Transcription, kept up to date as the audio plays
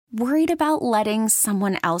Worried about letting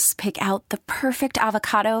someone else pick out the perfect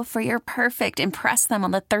avocado for your perfect impress them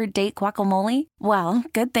on the third date guacamole? Well,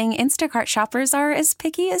 good thing Instacart shoppers are as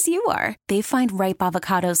picky as you are. They find ripe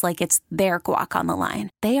avocados like it's their guac on the line.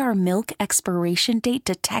 They are milk expiration date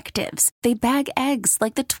detectives. They bag eggs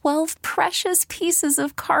like the 12 precious pieces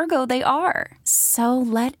of cargo they are. So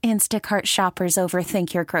let Instacart shoppers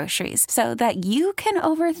overthink your groceries so that you can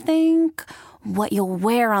overthink what you'll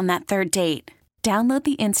wear on that third date. Download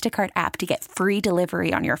the Instacart app to get free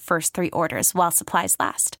delivery on your first 3 orders while supplies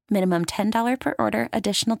last. Minimum $10 per order.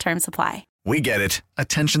 Additional terms apply. We get it.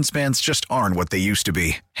 Attention spans just aren't what they used to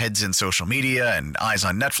be. Heads in social media and eyes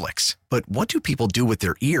on Netflix. But what do people do with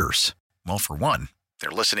their ears? Well, for one, they're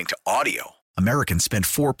listening to audio. Americans spend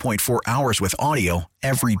 4.4 hours with audio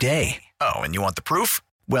every day. Oh, and you want the proof?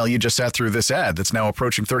 Well, you just sat through this ad that's now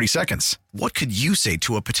approaching 30 seconds. What could you say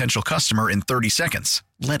to a potential customer in 30 seconds?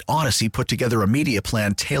 Let Odyssey put together a media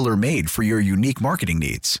plan tailor-made for your unique marketing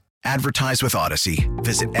needs. Advertise with Odyssey.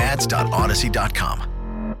 Visit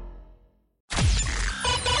ads.odyssey.com.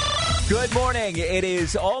 Good morning. It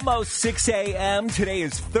is almost 6 a.m. Today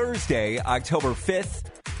is Thursday, October 5th.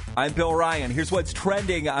 I'm Bill Ryan. Here's what's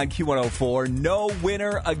trending on Q104. No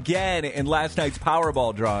winner again in last night's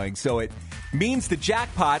Powerball drawing. So it means the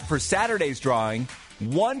jackpot for Saturday's drawing,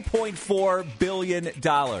 $1.4 billion.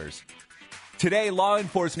 Today, law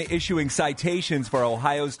enforcement issuing citations for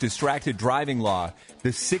Ohio's distracted driving law. The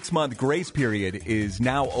 6-month grace period is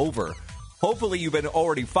now over. Hopefully, you've been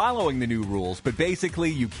already following the new rules, but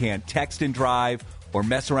basically, you can't text and drive or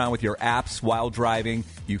mess around with your apps while driving.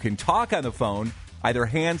 You can talk on the phone, either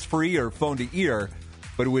hands-free or phone to ear,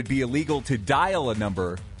 but it would be illegal to dial a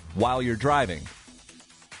number while you're driving.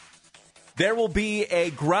 There will be a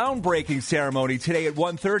groundbreaking ceremony today at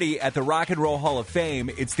 1:30 at the Rock and Roll Hall of Fame.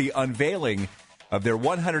 It's the unveiling of their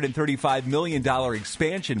 $135 million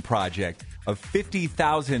expansion project, a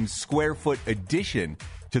 50,000 square foot addition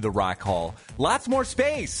to the Rock Hall. Lots more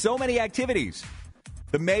space, so many activities.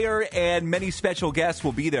 The mayor and many special guests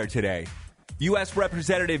will be there today. U.S.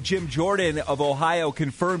 Representative Jim Jordan of Ohio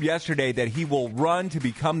confirmed yesterday that he will run to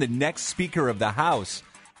become the next Speaker of the House,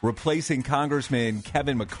 replacing Congressman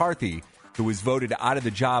Kevin McCarthy, who was voted out of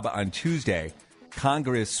the job on Tuesday.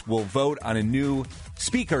 Congress will vote on a new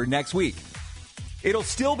speaker next week. It'll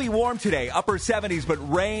still be warm today, upper 70s, but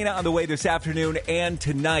rain on the way this afternoon and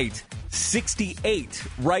tonight. 68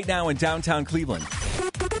 right now in downtown Cleveland.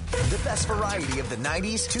 The best variety of the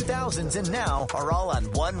 90s, 2000s, and now are all on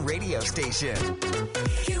one radio station.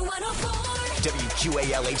 Q104.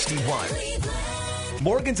 WQAL HD1.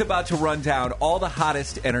 Morgan's about to run down all the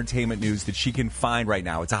hottest entertainment news that she can find right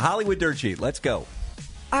now. It's a Hollywood dirt sheet. Let's go.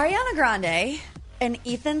 Ariana Grande and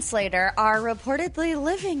Ethan Slater are reportedly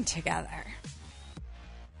living together.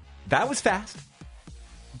 That was fast.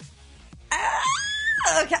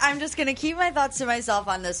 Okay, I'm just going to keep my thoughts to myself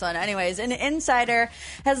on this one. Anyways, an insider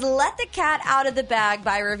has let the cat out of the bag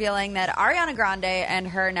by revealing that Ariana Grande and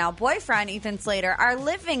her now boyfriend, Ethan Slater, are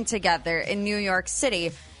living together in New York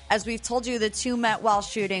City. As we've told you, the two met while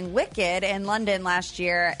shooting Wicked in London last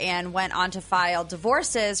year and went on to file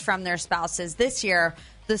divorces from their spouses this year.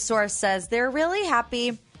 The source says they're really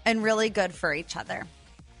happy and really good for each other.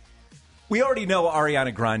 We already know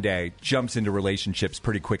Ariana Grande jumps into relationships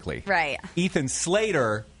pretty quickly. Right. Ethan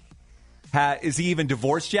Slater, is he even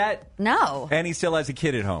divorced yet? No. And he still has a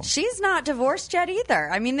kid at home. She's not divorced yet either.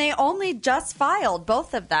 I mean, they only just filed,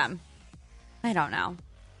 both of them. I don't know.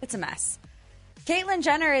 It's a mess. Caitlyn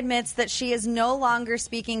Jenner admits that she is no longer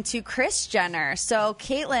speaking to Kris Jenner. So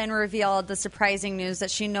Caitlyn revealed the surprising news that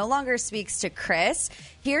she no longer speaks to Kris.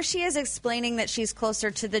 Here she is explaining that she's closer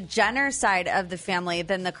to the Jenner side of the family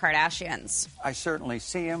than the Kardashians. I certainly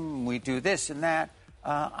see him. We do this and that.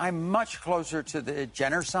 I'm much closer to the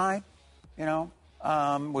Jenner side,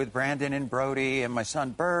 with Brandon and Brody and my son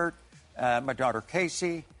Bert, my daughter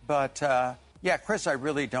Casey. But, Kris, I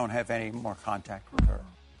really don't have any more contact with her.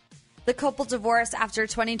 The couple divorced after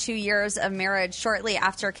 22 years of marriage shortly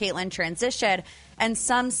after Caitlyn transitioned, and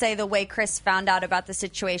some say the way Kris found out about the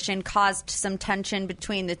situation caused some tension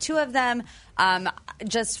between the two of them.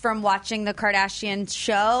 Just from watching the Kardashians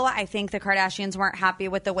show, I think the Kardashians weren't happy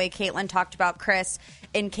with the way Caitlyn talked about Kris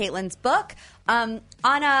in Caitlyn's book. On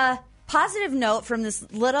a positive note from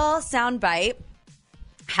this little soundbite,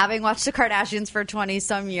 having watched the Kardashians for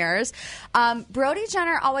 20-some years, Brody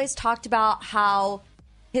Jenner always talked about how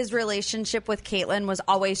his relationship with Caitlyn was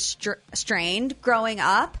always strained growing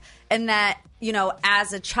up, and that,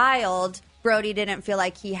 as a child, Brody didn't feel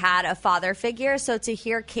like he had a father figure. So to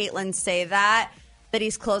hear Caitlyn say that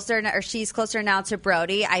he's closer or she's closer now to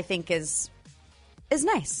Brody, I think is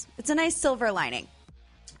nice. It's a nice silver lining.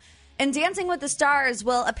 And Dancing with the Stars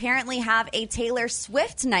will apparently have a Taylor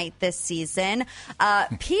Swift night this season.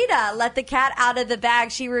 Peta let the cat out of the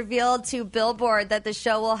bag. She revealed to Billboard that the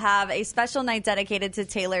show will have a special night dedicated to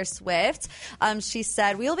Taylor Swift. She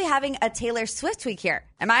said, "We will be having a Taylor Swift week here."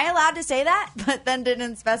 Am I allowed to say that? But then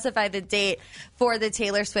didn't specify the date for the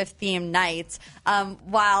Taylor Swift themed night.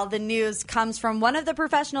 While the news comes from one of the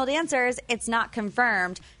professional dancers, it's not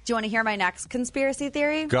confirmed. Do you want to hear my next conspiracy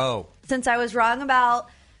theory? Go. Since I was wrong about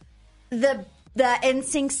the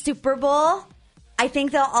NSYNC Super Bowl, I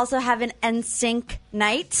think they'll also have an NSYNC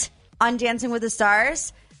night on Dancing with the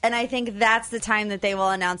Stars. And I think that's the time that they will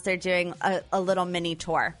announce they're doing a little mini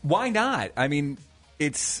tour. Why not? I mean,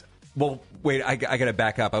 it's... Well, wait, I got to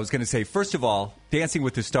back up. I was going to say, first of all, Dancing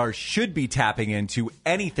with the Stars should be tapping into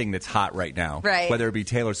anything that's hot right now. Right. Whether it be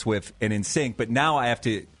Taylor Swift and NSYNC. But now I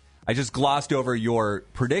just glossed over your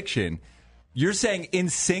prediction. You're saying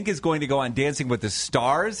NSYNC is going to go on Dancing with the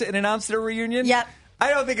Stars and announce their reunion? Yep. I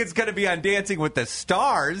don't think it's going to be on Dancing with the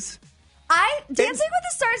Stars. Dancing with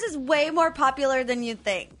the Stars is way more popular than you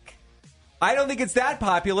think. I don't think it's that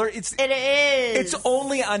popular. It is. It's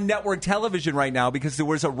only on network television right now because there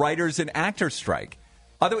was a writers and actors strike.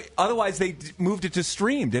 Otherwise, they moved it to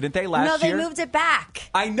stream, didn't they, last year? No, they moved it back.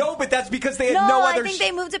 I know, but that's because they had no other... I think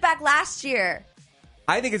they moved it back last year.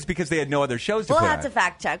 I think it's because they had no other shows to put on. We'll have to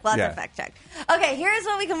fact check. Okay, here's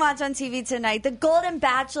what we can watch on TV tonight. The Golden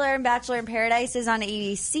Bachelor and Bachelor in Paradise is on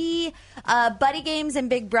ABC. Buddy Games and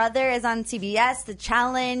Big Brother is on CBS. The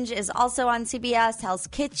Challenge is also on CBS. Hell's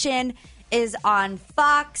Kitchen is on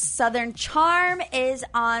Fox. Southern Charm is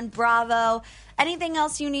on Bravo. Anything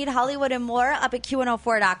else you need, Hollywood and more, up at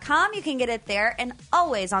Q104.com. You can get it there and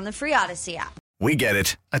always on the free Odyssey app. We get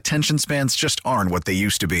it. Attention spans just aren't what they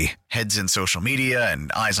used to be. Heads in social media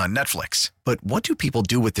and eyes on Netflix. But what do people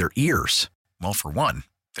do with their ears? Well, for one,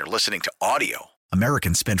 they're listening to audio.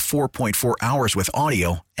 Americans spend 4.4 hours with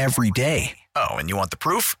audio every day. Oh, and you want the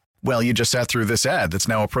proof? Well, you just sat through this ad that's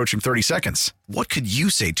now approaching 30 seconds. What could you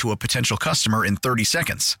say to a potential customer in 30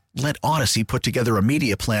 seconds? Let Odyssey put together a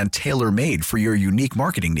media plan tailor-made for your unique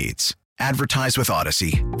marketing needs. Advertise with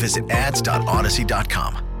Odyssey. Visit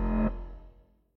ads.odyssey.com.